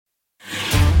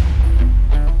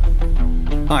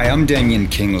Hi, I'm Damien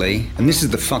Kingley, and this is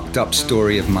the fucked up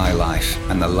story of my life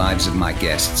and the lives of my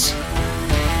guests.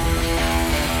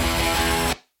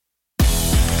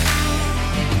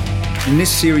 In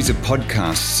this series of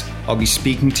podcasts, I'll be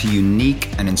speaking to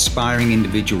unique and inspiring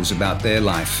individuals about their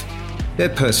life, their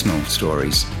personal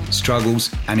stories,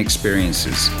 struggles, and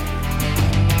experiences.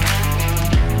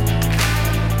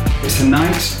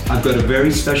 Tonight, I've got a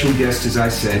very special guest, as I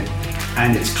said,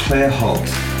 and it's Claire Holt.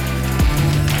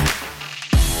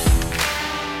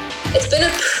 It's been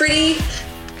a pretty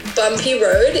bumpy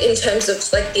road in terms of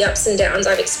like the ups and downs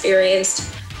I've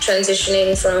experienced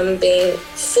transitioning from being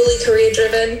fully career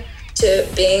driven to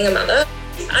being a mother.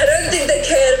 I don't think they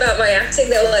cared about my acting.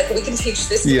 They were like, we can teach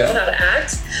this girl how to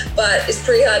act, but it's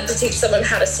pretty hard to teach someone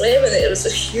how to swim, and it was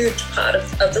a huge part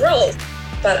of the role.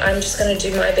 But I'm just going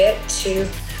to do my bit to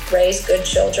raise good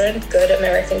children, good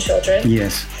American children,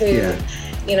 who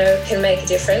you know, can make a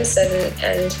difference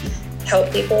and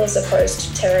help people as opposed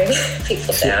to tearing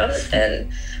people down.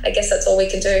 And I guess that's all we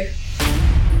can do.